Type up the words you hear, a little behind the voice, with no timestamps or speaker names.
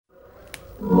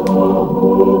All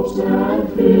hopes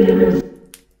and fears.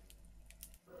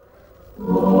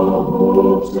 All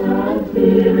hopes and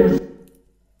fears.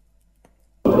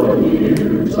 The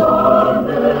years are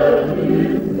met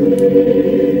in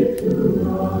faith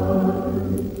tonight.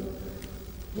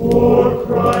 For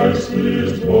Christ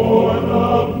is born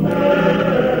of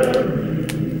Mary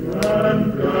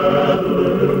and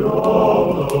gathered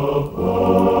all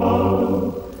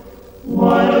above.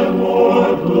 While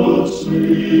mortals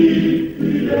sleep,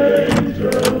 the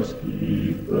angels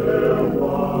keep their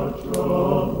watch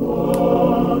of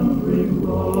wondering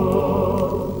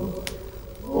love.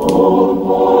 All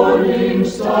morning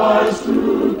stars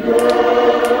together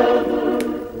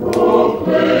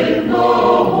proclaim the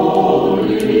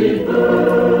holy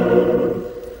birth.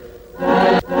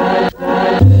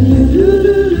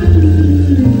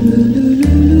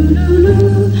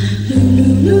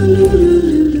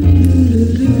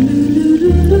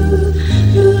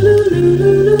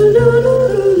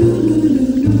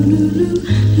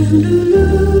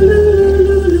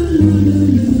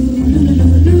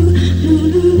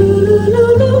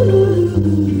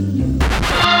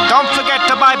 Don't forget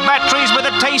to buy batteries with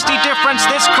a tasty difference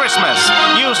this Christmas.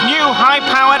 Use new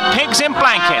high-powered pigs in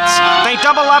blankets. They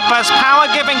double up as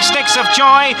power-giving sticks of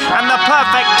joy and the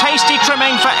perfect tasty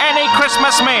trimming for any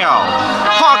Christmas meal.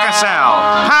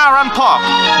 Porkacell, Power and Pork.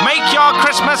 Make your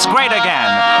Christmas great again.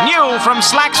 New from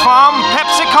Slacks Farm,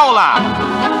 Pepsi-Cola.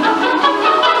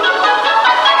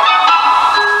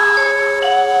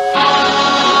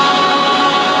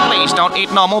 Please don't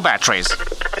eat normal batteries.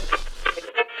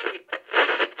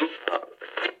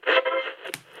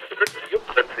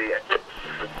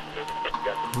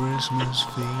 Christmas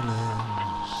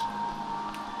feelings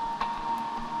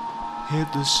hit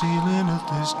the ceiling at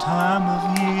this time of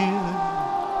year.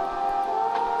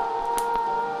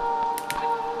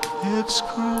 It's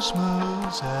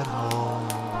Christmas at home.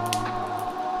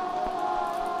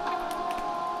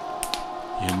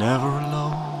 You're never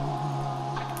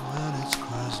alone when it's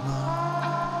Christmas.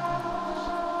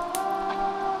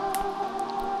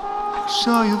 I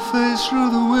saw your face through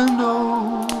the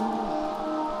window,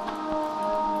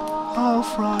 all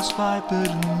frostbite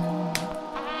bitten,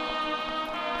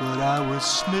 but I was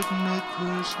smitten at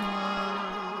Christmas.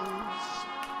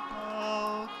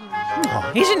 Oh, Christmas.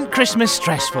 Oh, isn't Christmas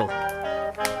stressful?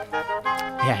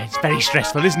 Yeah, it's very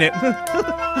stressful, isn't it?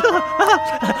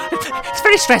 It's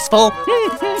very stressful.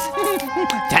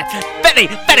 Very,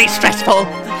 very stressful.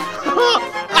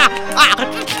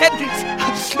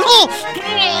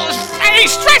 Very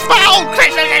stressful.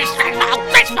 Christmas is stressful.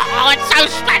 It's so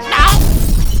stressful.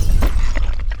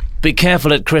 Be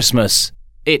careful at Christmas.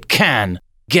 It can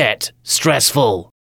get stressful.